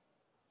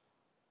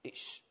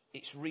 It's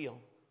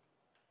real.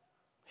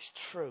 It's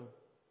true.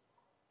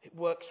 It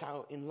works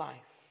out in life.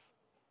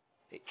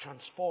 It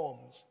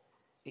transforms.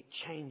 It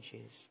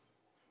changes.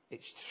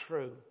 It's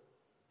true.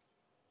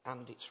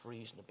 And it's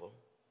reasonable.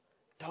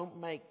 Don't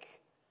make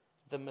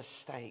the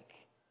mistake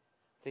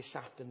this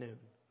afternoon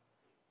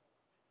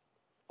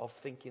of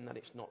thinking that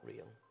it's not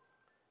real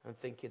and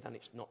thinking that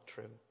it's not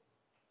true.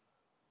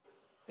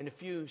 In a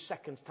few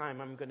seconds' time,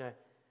 I'm going to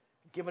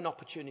give an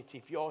opportunity.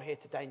 If you're here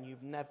today and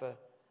you've never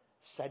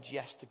said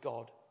yes to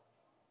God,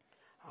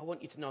 I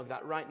want you to know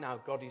that right now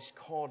God is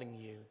calling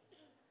you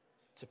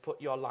to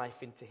put your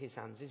life into his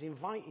hands. He's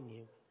inviting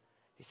you.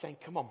 He's saying,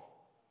 come on,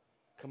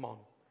 come on.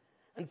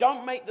 And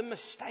don't make the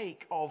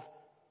mistake of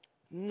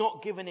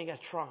not giving it a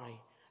try.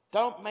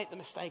 Don't make the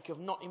mistake of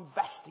not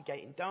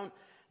investigating. Don't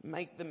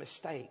make the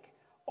mistake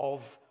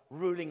of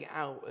ruling it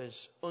out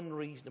as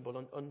unreasonable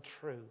and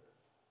untrue.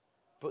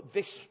 But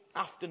this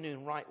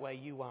afternoon, right where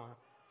you are,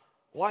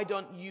 why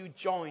don't you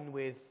join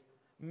with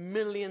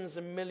millions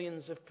and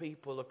millions of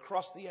people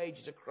across the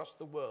ages, across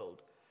the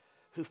world,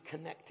 who've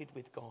connected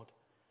with God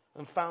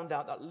and found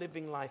out that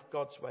living life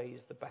God's way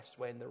is the best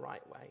way and the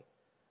right way.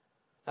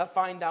 That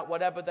find out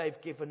whatever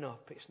they've given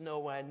up, it's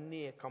nowhere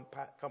near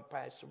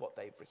compares to what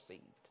they've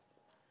received.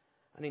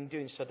 And in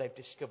doing so, they've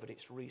discovered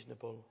it's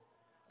reasonable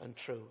and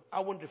true. I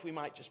wonder if we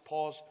might just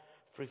pause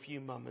for a few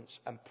moments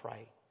and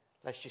pray.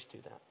 Let's just do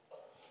that.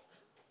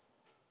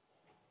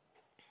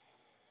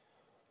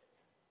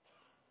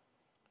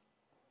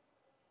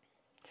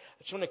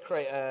 I just want to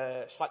create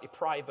a slightly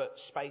private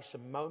space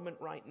and moment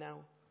right now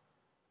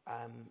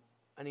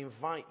and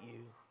invite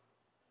you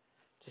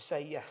to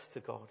say yes to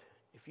God.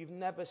 If you've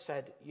never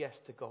said yes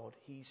to God,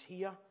 he's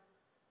here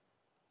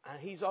and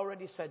he's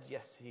already said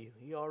yes to you.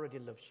 He already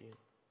loves you.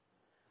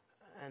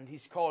 And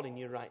he's calling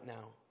you right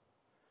now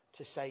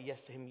to say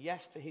yes to him.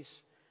 Yes to his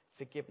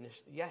forgiveness.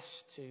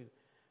 Yes to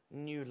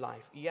new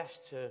life. Yes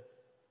to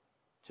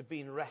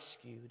being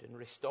rescued and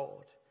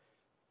restored.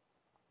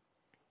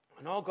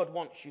 And all God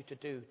wants you to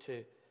do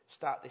to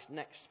start this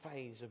next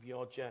phase of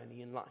your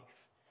journey in life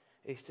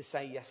is to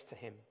say yes to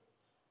him.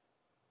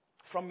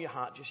 From your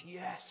heart, just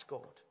yes,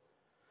 God.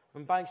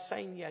 And by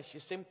saying yes,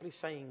 you're simply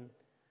saying,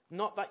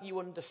 not that you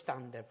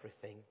understand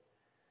everything,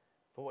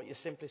 but what you're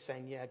simply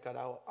saying, yeah, God,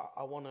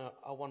 I want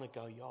to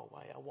go your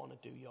way. I want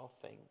to do your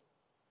thing.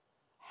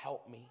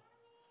 Help me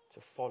to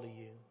follow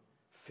you.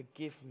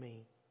 Forgive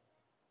me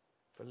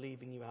for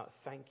leaving you out.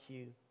 Thank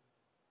you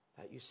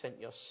that you sent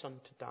your son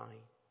to die,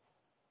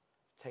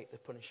 take the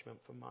punishment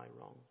for my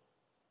wrong.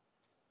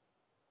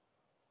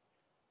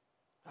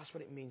 That's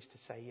what it means to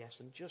say yes.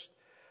 And just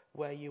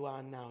where you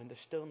are now, in the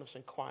stillness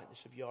and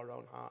quietness of your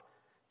own heart,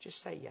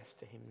 just say yes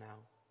to him now.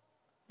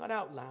 Not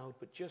out loud,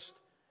 but just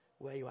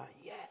where you are.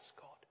 Yes,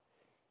 God.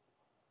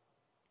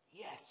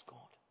 Yes, God.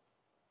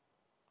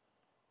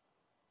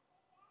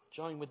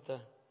 Join with the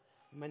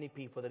many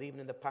people that even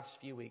in the past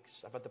few weeks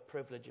I've had the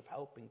privilege of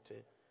helping to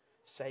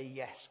say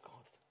yes, God.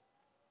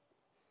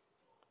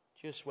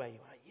 Just where you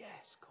are.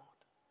 Yes, God.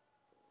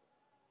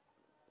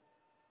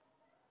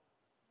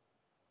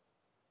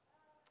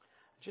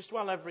 Just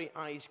while every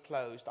eye's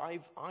closed,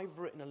 I've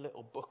written a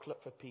little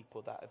booklet for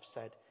people that have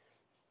said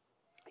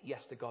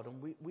yes to God,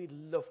 and we'd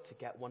love to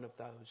get one of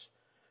those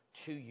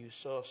to you.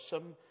 So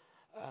some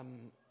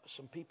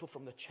people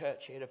from the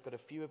church here have got a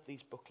few of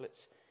these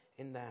booklets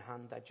in their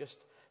hand. They're just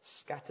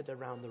scattered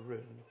around the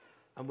room,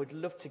 and we'd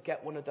love to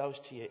get one of those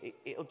to you.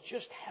 It'll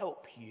just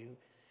help you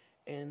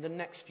in the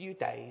next few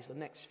days, the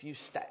next few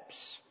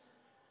steps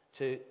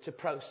to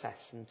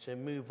process and to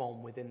move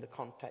on within the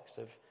context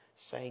of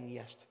saying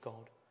yes to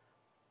God.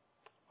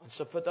 And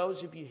so for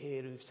those of you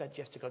here who've said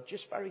yes to God,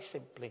 just very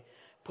simply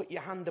put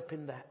your hand up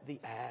in the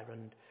air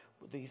and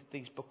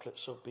these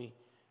booklets will be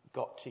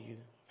got to you.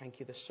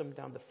 Thank you. There's some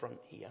down the front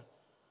here.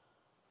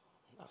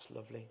 That's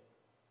lovely.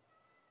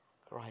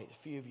 Great.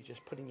 A few of you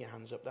just putting your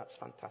hands up. That's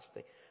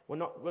fantastic. We're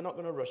not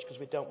going to rush because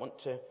we don't want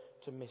to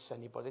miss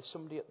anybody. There's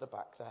somebody at the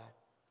back there.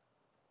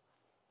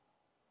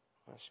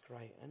 That's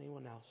great.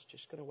 Anyone else?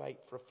 Just going to wait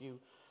for a few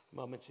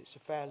moments. It's a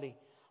fairly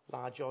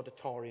large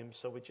auditorium,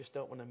 so we just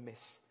don't want to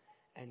miss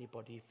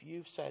anybody. If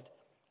you've said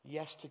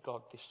yes to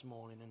God this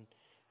morning, and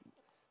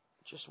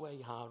just where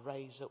you are,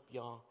 raise up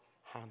your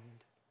hand.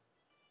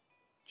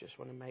 Just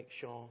want to make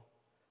sure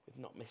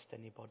we've not missed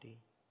anybody.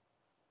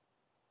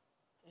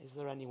 Is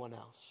there anyone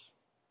else?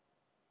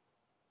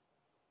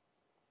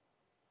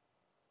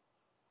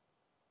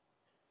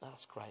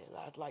 That's great.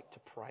 I'd like to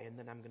pray, and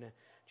then I'm going to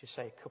just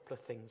say a couple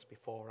of things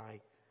before I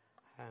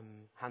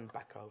hand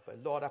back over.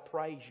 Lord, I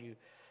praise you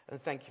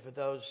and thank you for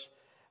those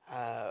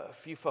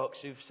few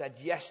folks who've said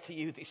yes to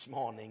you this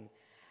morning.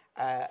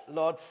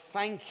 Lord,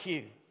 thank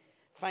you.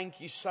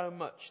 Thank you so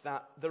much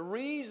that the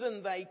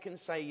reason they can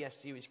say yes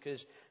to you is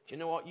because, do you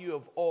know what? You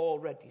have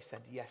already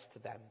said yes to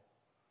them.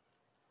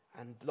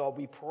 And Lord,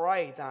 we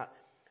pray that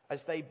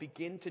as they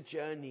begin to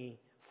journey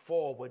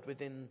forward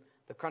within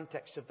the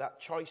context of that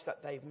choice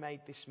that they've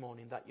made this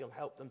morning, that you'll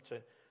help them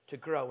to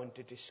grow and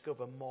to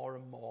discover more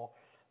and more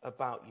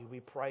about you.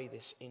 We pray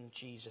this in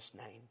Jesus'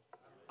 name.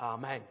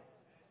 Amen.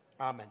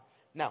 Amen.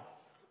 Now,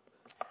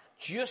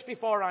 just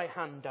before I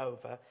hand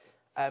over,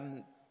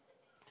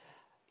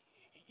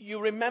 You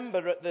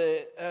remember at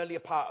the earlier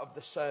part of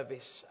the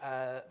service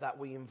that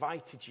we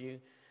invited you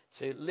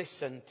to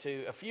listen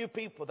to a few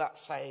people that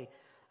say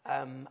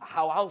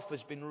how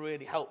Alpha's been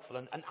really helpful.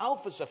 And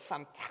Alpha's a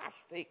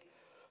fantastic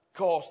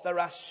course. There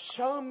are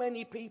so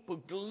many people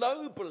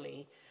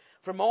globally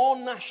from all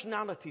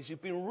nationalities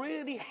who've been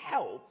really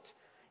helped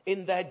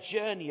in their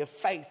journey of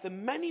faith.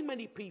 And many,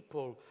 many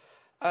people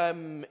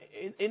in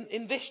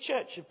this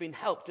church have been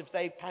helped as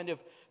they've kind of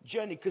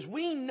journeyed. Because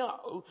we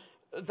know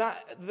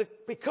that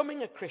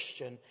becoming a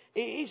Christian,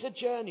 it is a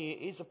journey,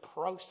 it is a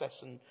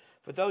process. And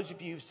for those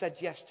of you who've said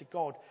yes to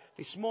God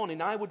this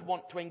morning, I would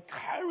want to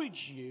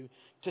encourage you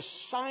to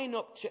sign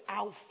up to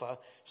Alpha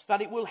so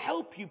that it will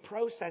help you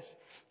process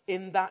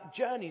in that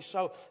journey.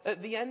 So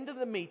at the end of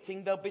the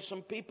meeting, there'll be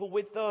some people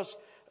with those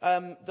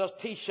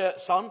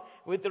T-shirts on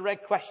with the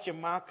red question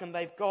mark, and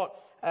they've got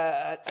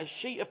a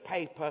sheet of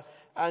paper,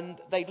 and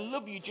they'd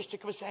love you just to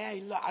come and say,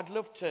 hey, look, I'd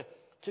love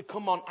to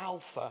come on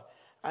Alpha.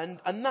 And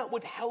that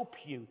would help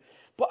you.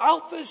 But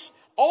Alpha's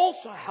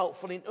also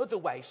helpful in other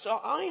ways. So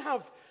I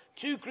have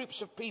two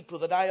groups of people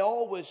that I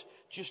always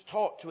just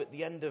talk to at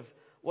the end of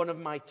one of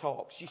my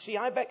talks. You see,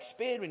 I've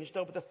experienced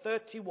over the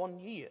 31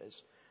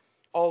 years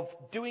of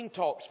doing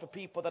talks for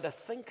people that are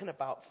thinking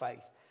about faith,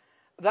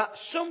 that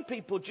some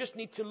people just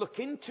need to look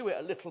into it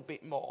a little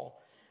bit more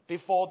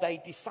before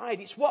they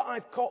decide. It's what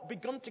I've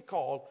begun to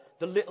call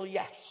the little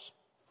yes.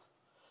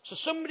 So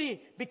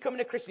somebody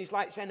becoming a Christian is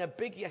like saying a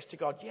big yes to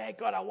God. Yeah,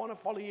 God, I want to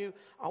follow you.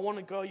 I want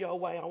to go your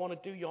way. I want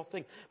to do your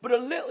thing. But a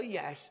little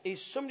yes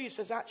is somebody who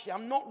says, actually,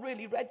 I'm not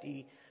really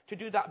ready to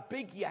do that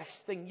big yes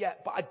thing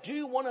yet. But I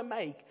do want to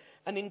make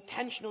an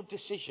intentional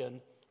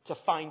decision to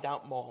find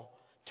out more,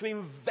 to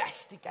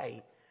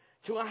investigate,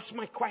 to ask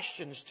my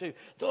questions, to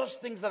those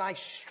things that I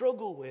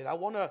struggle with. I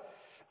want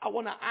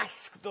to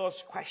ask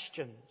those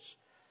questions.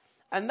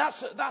 And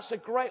that's a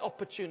great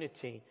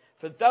opportunity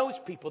for those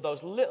people,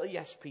 those little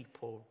yes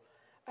people,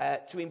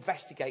 to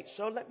investigate.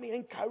 So let me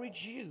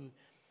encourage you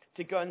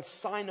to go and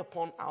sign up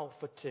on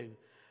Alpha too.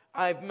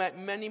 I've met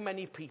many,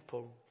 many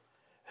people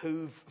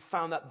who've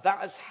found that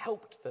has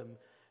helped them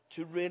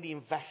to really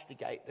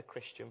investigate the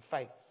Christian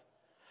faith.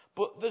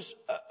 But there's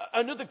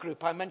another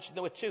group I mentioned,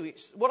 there were two.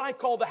 It's what I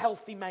call the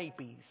healthy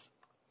maybes.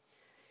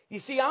 You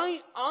see,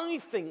 I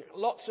think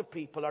lots of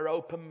people are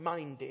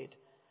open-minded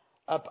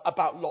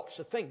about lots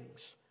of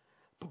things.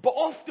 But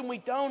often we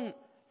don't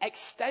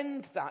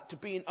extend that to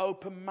being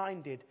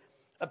open-minded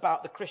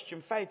about the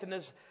Christian faith. And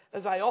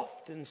as I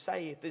often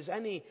say, if there's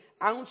any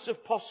ounce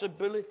of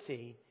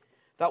possibility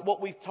that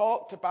what we've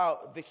talked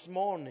about this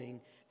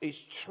morning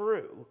is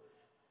true,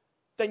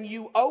 then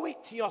you owe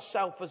it to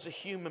yourself as a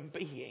human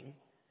being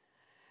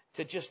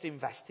to just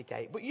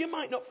investigate. But you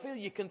might not feel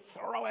you can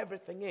throw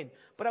everything in.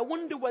 But I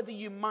wonder whether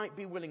you might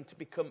be willing to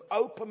become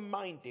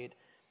open-minded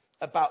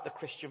about the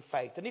Christian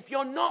faith. And if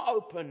you're not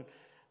open,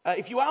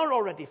 if you are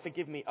already,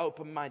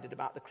 open-minded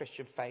about the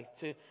Christian faith,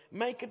 to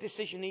make a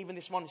decision even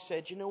this morning,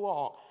 say, do you know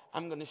what?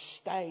 I'm going to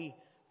stay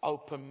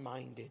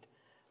open-minded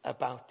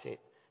about it.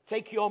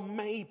 Take your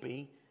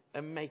maybe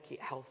and make it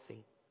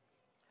healthy.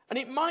 And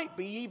it might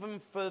be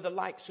even for the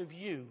likes of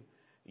you.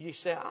 You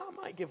say, I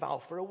might give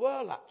Alpha a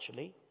whirl,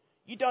 actually.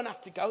 You don't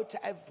have to go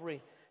to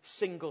every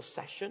single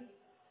session.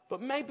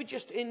 But maybe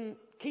just in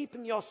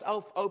keeping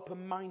yourself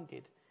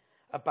open-minded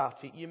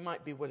about it, you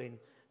might be willing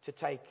to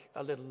take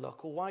a little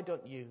look. Or why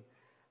don't you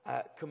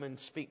come and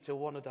speak to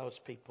one of those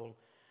people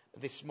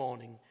this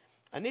morning?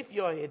 And if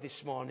you're here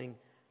this morning,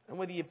 and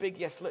whether you're big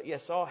yes, little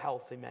yes, or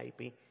healthy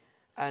maybe,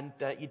 and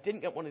you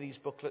didn't get one of these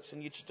booklets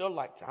and you'd still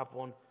like to have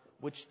one,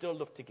 we'd still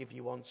love to give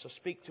you one. So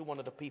speak to one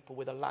of the people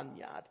with a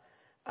lanyard,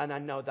 and I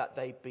know that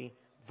they'd be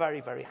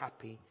very, very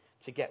happy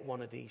to get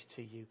one of these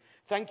to you.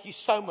 Thank you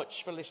so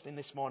much for listening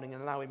this morning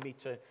and allowing me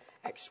to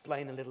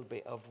explain a little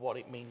bit of what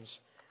it means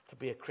to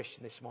be a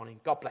Christian this morning.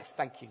 God bless.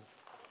 Thank you.